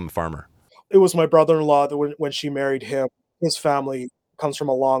become a farmer? It was my brother-in-law that when she married him, his family comes from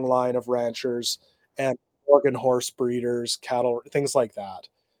a long line of ranchers and Oregon horse breeders, cattle, things like that.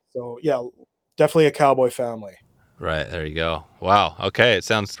 So yeah, definitely a cowboy family. Right. There you go. Wow. Okay. It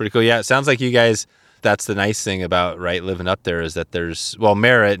sounds pretty cool. Yeah. It sounds like you guys, that's the nice thing about, living up there, is that there's,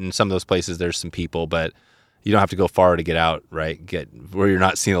 Merritt and some of those places, there's some people, but you don't have to go far to get out, right? Where you're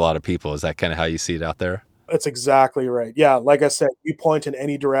not seeing a lot of people. Is that kind of how you see it out there? That's exactly right. Yeah. Like I said, you point in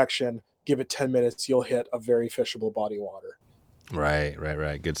any direction, give it 10 minutes, you'll hit a very fishable body of water.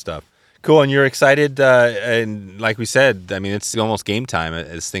 Right. Good stuff. Cool. And you're excited. And like we said, I mean, it's almost game time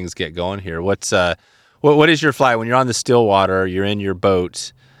as things get going here. What's What is your fly when you're on the Stillwater? You're in your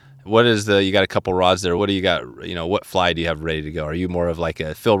boat. What is you got a couple rods there. What do you got? What fly do you have ready to go? Are you more of like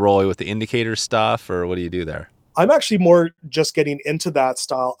a Phil Rowley with the indicator stuff, or what do you do there? I'm actually more just getting into that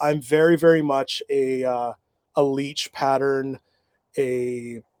style. I'm very, very much a leech pattern,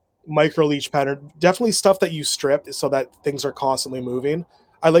 a micro leech pattern, definitely stuff that you strip so that things are constantly moving.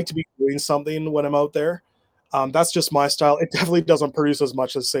 I like to be doing something when I'm out there. That's just my style. It definitely doesn't produce as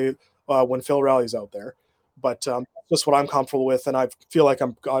much as say when Phil Rowley's out there, but just what I'm comfortable with, and I feel like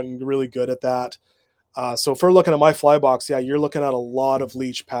I'm gotten really good at that. So if we're looking at my fly box, yeah, you're looking at a lot of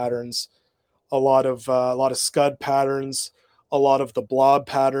leech patterns, a lot of scud patterns, a lot of the blob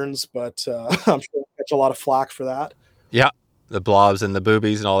patterns, but I'm sure I'll catch a lot of flack for that. Yeah, the blobs and the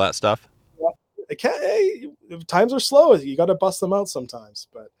boobies and all that stuff. Hey, times are slow. You got to bust them out sometimes,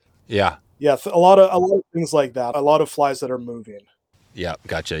 but yeah, a lot of things like that. A lot of flies that are moving. Yeah,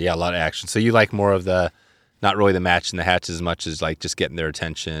 gotcha. Yeah, a lot of action. So you like more of not really the match and the hatch as much as like just getting their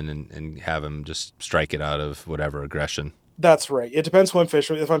attention and have them just strike it out of whatever aggression. That's right. It depends who I'm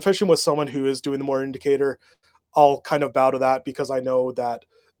fishing. If I'm fishing with someone who is doing the more indicator, I'll kind of bow to that because I know that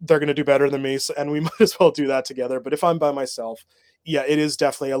they're going to do better than me, and we might as well do that together. But if I'm by myself, yeah, it is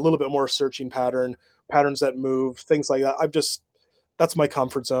definitely a little bit more searching patterns that move, things like that. That's my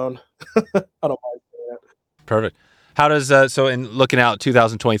comfort zone. I don't mind doing it. Perfect. How does so in looking out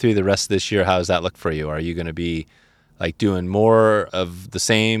 2023, the rest of this year, how does that look for you? Are you going to be like doing more of the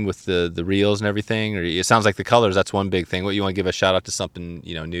same with the reels and everything? Or it sounds like the colors, that's one big thing. What, you want to give a shout out to something,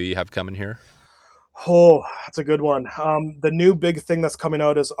 new you have coming here? Oh, that's a good one. The new big thing that's coming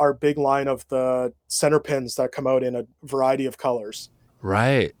out is our big line of the center pins that come out in a variety of colors.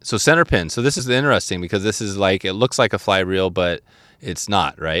 Right. So center pins. So this is interesting because this is like, it looks like a fly reel, but it's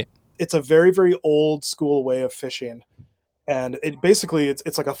not, right? It's a very, very old school way of fishing. And it basically,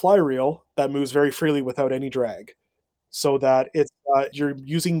 it's like a fly reel that moves very freely without any drag. So that it's you're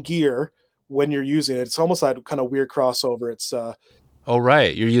using gear when you're using it. It's almost that kind of weird crossover. It's oh,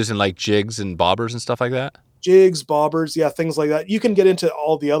 right. You're using like jigs and bobbers and stuff like that? Jigs, bobbers, yeah, things like that. You can get into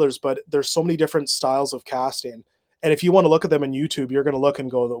all the others, but there's so many different styles of casting. And if you want to look at them on YouTube, you're going to look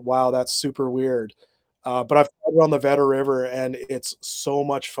and go, wow, that's super weird. But I've tried it on the Veta River, and it's so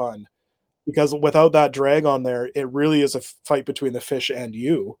much fun. Because without that drag on there, it really is a fight between the fish and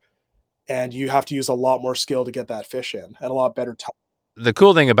you. And you have to use a lot more skill to get that fish in and a lot better time. The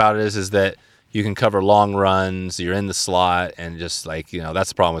cool thing about it is that you can cover long runs, you're in the slot, and just like, that's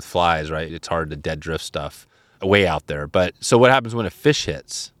the problem with flies, right? It's hard to dead drift stuff way out there. But so what happens when a fish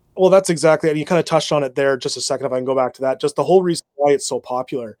hits? Well, that's exactly it. You kind of touched on it there just a second. If I can go back to that, just the whole reason why it's so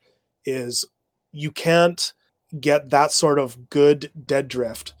popular is you can't get that sort of good dead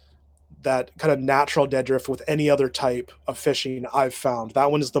drift, that kind of natural dead drift with any other type of fishing I've found. That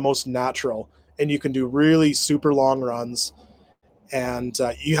one is the most natural, and you can do really super long runs, and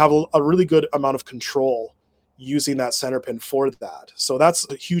you have a really good amount of control using that center pin for that. So that's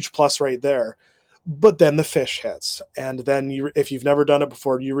a huge plus right there. But then the fish hits, and then if you've never done it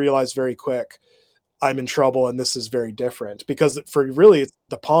before, you realize very quick, I'm in trouble, and this is very different, because for really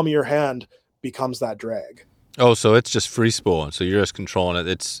the palm of your hand becomes that drag. Oh, so it's just free spooling. So you're just controlling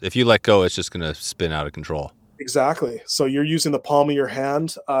it. If you let go, it's just going to spin out of control. Exactly. So you're using the palm of your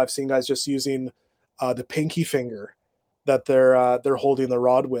hand. I've seen guys just using the pinky finger that they're holding the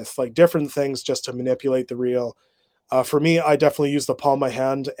rod with, like different things just to manipulate the reel. For me, I definitely use the palm of my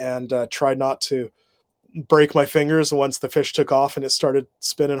hand and try not to break my fingers once the fish took off and it started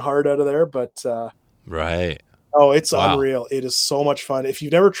spinning hard out of there. But right. Oh, it's unreal. It is so much fun. If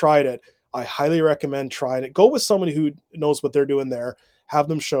you've never tried it, I highly recommend trying it. Go with somebody who knows what they're doing there. Have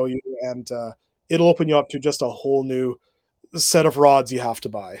them show you, and it'll open you up to just a whole new set of rods you have to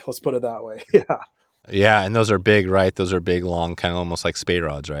buy. Let's put it that way. Yeah. Yeah, and those are big, right? Those are big, long, kind of almost like spade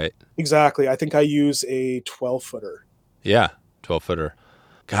rods, right? Exactly. I think I use a 12-footer. Yeah, 12-footer.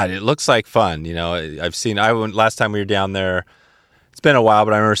 God, it looks like fun. Last time we were down there, it's been a while,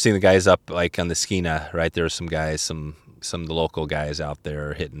 but I remember seeing the guys up like on the Skeena, right? There were some guys, some of the local guys out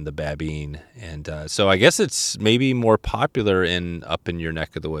there hitting the babine. And so I guess it's maybe more popular up in your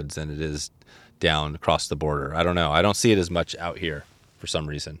neck of the woods than it is down across the border. I don't know. I don't see it as much out here for some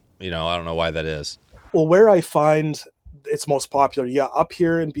reason. I don't know why that is. Well, where I find it's most popular, up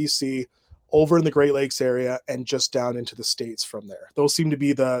here in BC, over in the Great Lakes area, and just down into the States from there. Those seem to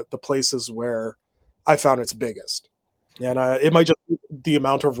be the places where I found it's biggest. And it might just be the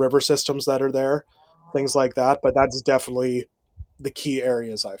amount of river systems that are there, things like that, but that's definitely the key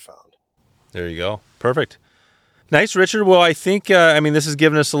areas I found. There you go. Perfect. Nice, Richard. Well, I think, this has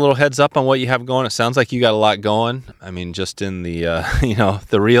given us a little heads up on what you have going. It sounds like you got a lot going. Just in the,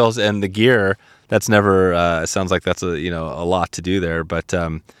 the reels and the gear. that's never sounds like that's a lot to do there. But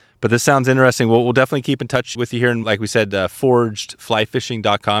this sounds interesting. We'll definitely keep in touch with you here. And like we said,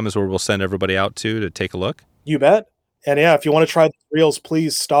 forgedflyfishing.com is where we'll send everybody out to take a look. You bet. And yeah, if you want to try the reels,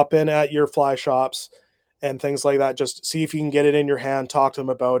 please stop in at your fly shops and things like that. Just see if you can get it in your hand, talk to them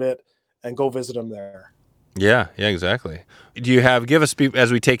about it, and go visit them there. Yeah, exactly. Do you have, give us,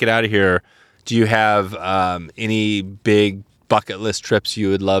 as we take it out of here, do you have any big bucket list trips you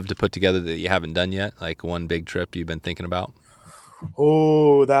would love to put together that you haven't done yet? Like one big trip you've been thinking about?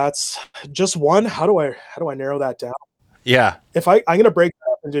 Oh, that's just one. How do I narrow that down? Yeah. I'm going to break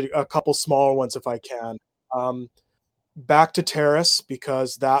that up into a couple smaller ones if I can. Back to Terrace,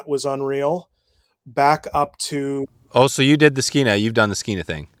 because that was unreal. Back up to... Oh, so you did the Skeena. You've done the Skeena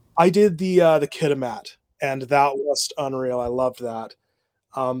thing. I did the Kitimat, and that was unreal. I loved that.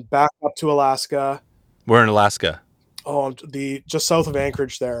 Back up to Alaska. We're in Alaska. Oh, just south of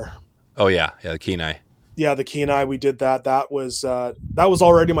Anchorage there. Oh, yeah. Yeah, the Kenai. Yeah, the Kenai, we did that. That was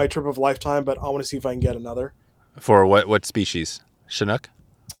already my trip of a lifetime, but I want to see if I can get another. For what species? Chinook?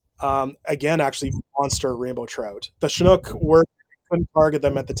 Again, actually, monster rainbow trout. The Chinook couldn't target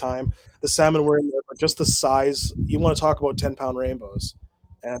them at the time. The salmon were in there, but just the size. You want to talk about 10-pound rainbows.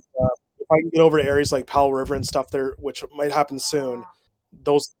 And if I can get over to areas like Powell River and stuff there, which might happen soon,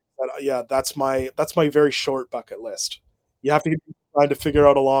 that's my very short bucket list. You have to get time to figure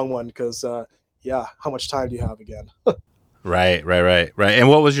out a long one because, how much time do you have again? Right. And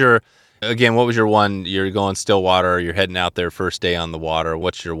what was your one? You're going Stillwater, you're heading out there first day on the water.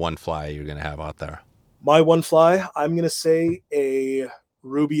 What's your one fly you're going to have out there? My one fly, I'm going to say a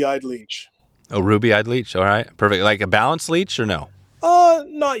ruby-eyed leech. Oh, ruby-eyed leech. All right. Perfect. Like a balanced leech or no?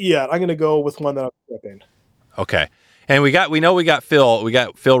 Not yet. I'm going to go with one that I'm flipping. Okay. And we got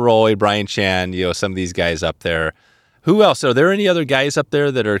Phil Roy, Brian Chan, some of these guys up there. Who else? Are there any other guys up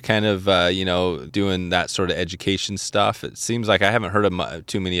there that are kind of, doing that sort of education stuff? It seems like I haven't heard of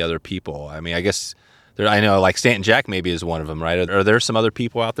too many other people. I mean, I guess I know like Stanton Jack maybe is one of them, right? Are there some other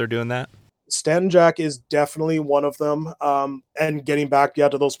people out there doing that? Stanton Jack is definitely one of them. And getting back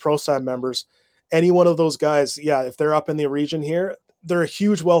to those ProSam members, any one of those guys, if they're up in the region here, they're a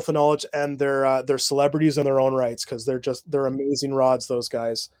huge wealth of knowledge, and they're celebrities in their own rights because they're amazing rods, those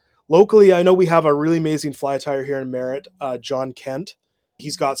guys. Locally, I know we have a really amazing fly tyer here in Merritt, John Kent.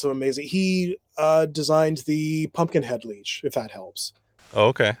 He's got some amazing... He designed the Pumpkinhead leech, if that helps. Oh,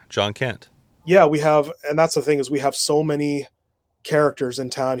 okay. John Kent. Yeah, we have... And that's the thing, is we have so many characters in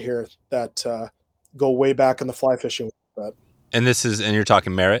town here that go way back in the fly fishing. And you're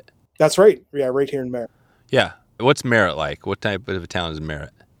talking Merritt? That's right. Yeah, right here in Merritt. Yeah. What's Merritt like? What type of a town is Merritt?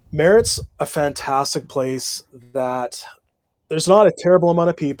 Merritt's a fantastic place that... There's not a terrible amount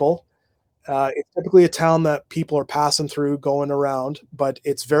of people. It's typically a town that people are passing through, going around, but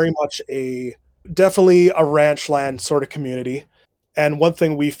it's very much definitely a ranch land sort of community. And one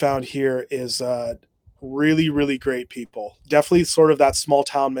thing we found here is really, really great people. Definitely sort of that small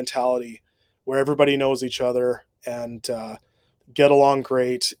town mentality where everybody knows each other and get along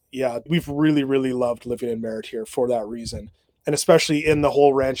great. Yeah, we've really, really loved living in Merritt here for that reason. And especially in the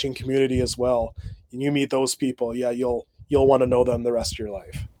whole ranching community as well. And you meet those people, you'll want to know them the rest of your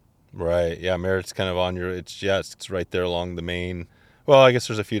life. Right. Yeah. Merritt's kind of it's right there along the main. Well, I guess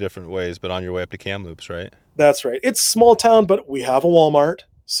there's a few different ways, but on your way up to Kamloops, right? That's right. It's a small town, but we have a Walmart.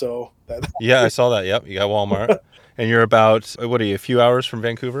 So yeah, I saw that. Yep. You got Walmart and you're about, what are you, a few hours from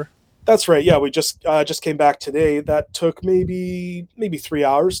Vancouver? That's right. Yeah. We just came back today. That took maybe 3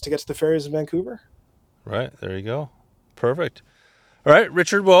 hours to get to the ferries in Vancouver. Right. There you go. Perfect. All right,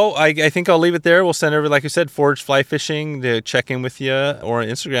 Richard. Well, I think I'll leave it there. We'll send over, like I said, Forge Fly Fishing to check in with you or on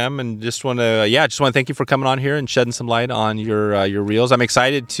Instagram, and just want to thank you for coming on here and shedding some light on your reels. I'm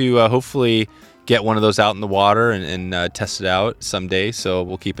excited to hopefully get one of those out in the water and test it out someday. So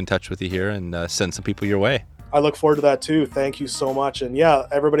we'll keep in touch with you here and send some people your way. I look forward to that too. Thank you so much. And yeah,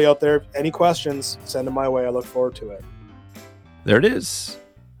 everybody out there, any questions, send them my way. I look forward to it. There it is.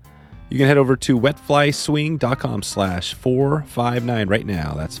 You can head over to wetflyswing.com/459 right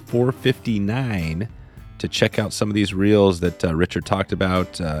now. That's 459 to check out some of these reels that Richard talked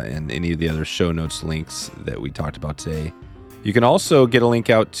about and any of the other show notes links that we talked about today. You can also get a link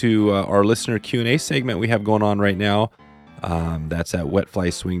out to our listener Q&A segment we have going on right now. That's at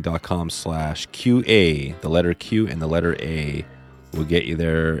wetflyswing.com/QA. The letter Q and the letter A will get you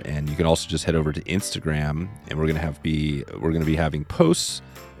there. And you can also just head over to Instagram, and we're going to be having posts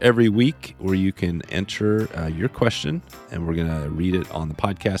every week where you can enter your question, and we're going to read it on the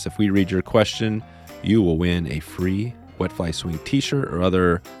podcast. If we read your question, you will win a free Wet Fly Swing t-shirt or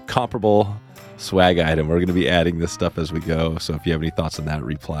other comparable swag item. We're going to be adding this stuff as we go. So if you have any thoughts on that,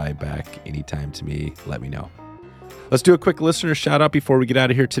 reply back anytime to me. Let me know. Let's do a quick listener shout out before we get out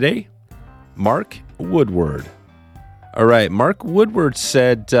of here today. Mark Woodward. All right. Mark Woodward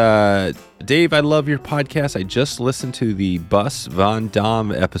said, Dave, I love your podcast. I just listened to the Bus Van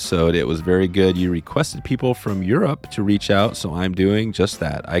Dam episode. It was very good. You requested people from Europe to reach out, so I'm doing just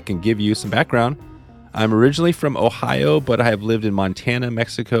that. I can give you some background. I'm originally from Ohio, but I have lived in Montana,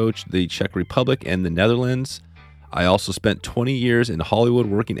 Mexico, the Czech Republic, and the Netherlands. I also spent 20 years in Hollywood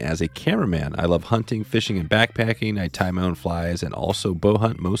working as a cameraman. I love hunting, fishing, and backpacking. I tie my own flies and also bow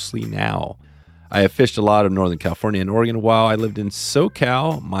hunt mostly now. I have fished a lot of Northern California and Oregon while I lived in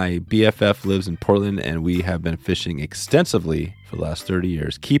SoCal. My BFF lives in Portland, and we have been fishing extensively for the last 30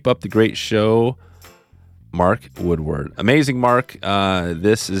 years. Keep up the great show, Mark Woodward. Amazing, Mark.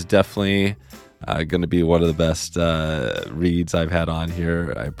 This is definitely going to be one of the best reads I've had on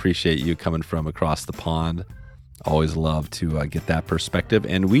here. I appreciate you coming from across the pond. Always love to get that perspective.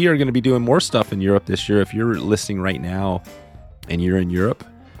 And we are going to be doing more stuff in Europe this year. If you're listening right now and you're in Europe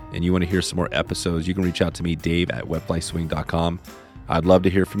and you want to hear some more episodes, you can reach out to me, dave@wetflyswing.com. I'd love to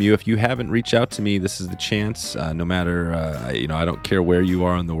hear from you. If you haven't reached out to me, this is the chance. No matter, I don't care where you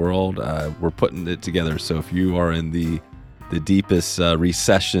are in the world. We're putting it together. So if you are in the deepest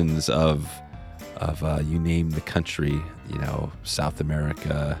recessions of you name the country, South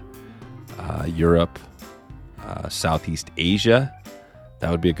America, Europe, Southeast Asia, that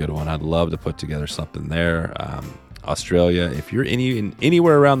would be a good one. I'd love to put together something there. Australia, if you're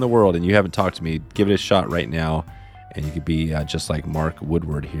anywhere around the world and you haven't talked to me, give it a shot right now, and you could be just like Mark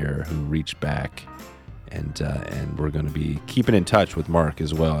Woodward here, who reached back, and we're going to be keeping in touch with Mark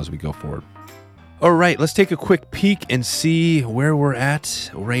as well as we go forward. All right, let's take a quick peek and see where we're at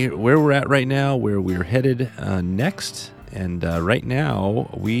right now, where we're headed next. And right now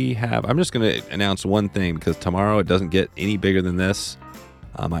I'm just going to announce one thing, because tomorrow it doesn't get any bigger than this.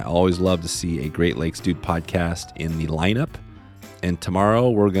 I always love to see a Great Lakes Dude podcast in the lineup. And tomorrow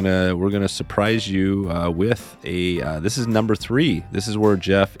we're gonna surprise you with this is number 3. This is where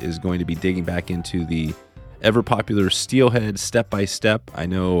Jeff is going to be digging back into the ever popular Steelhead step by step. I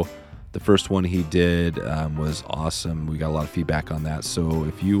know the first one he did was awesome. We got a lot of feedback on that. So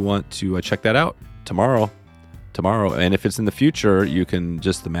if you want to check that out tomorrow, and if it's in the future, you can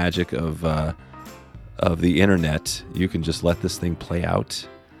just, the magic of the internet, you can just let this thing play out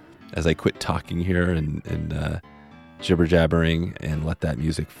as I quit talking here and jibber jabbering, and let that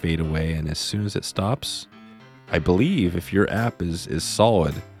music fade away. And as soon as it stops, I believe if your app is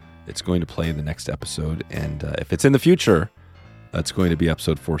solid, it's going to play the next episode. And if it's in the future, that's going to be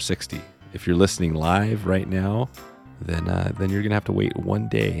episode 460. If you're listening live right now, then you're gonna have to wait one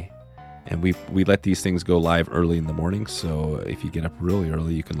day. And we let these things go live early in the morning, so if you get up really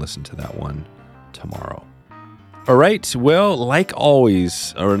early, you can listen to that one tomorrow. All right, well, like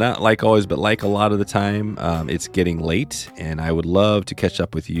always, or not like always, but like a lot of the time, it's getting late, and I would love to catch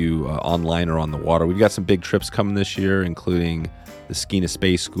up with you online or on the water. We've got some big trips coming this year, including the Skeena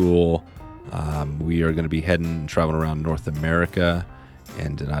Space School. We are going to be traveling around North America,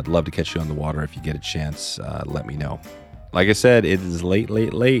 and I'd love to catch you on the water. If you get a chance, let me know. Like I said, it is late.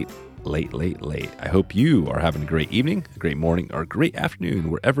 I hope you are having a great evening, a great morning, or a great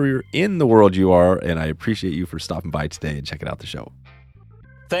afternoon, wherever you're in the world you are, and I appreciate you for stopping by today and checking out the show.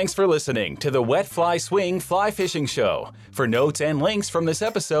 Thanks for listening to the Wet Fly Swing Fly Fishing Show. For notes and links from this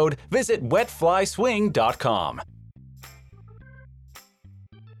episode, visit wetflyswing.com.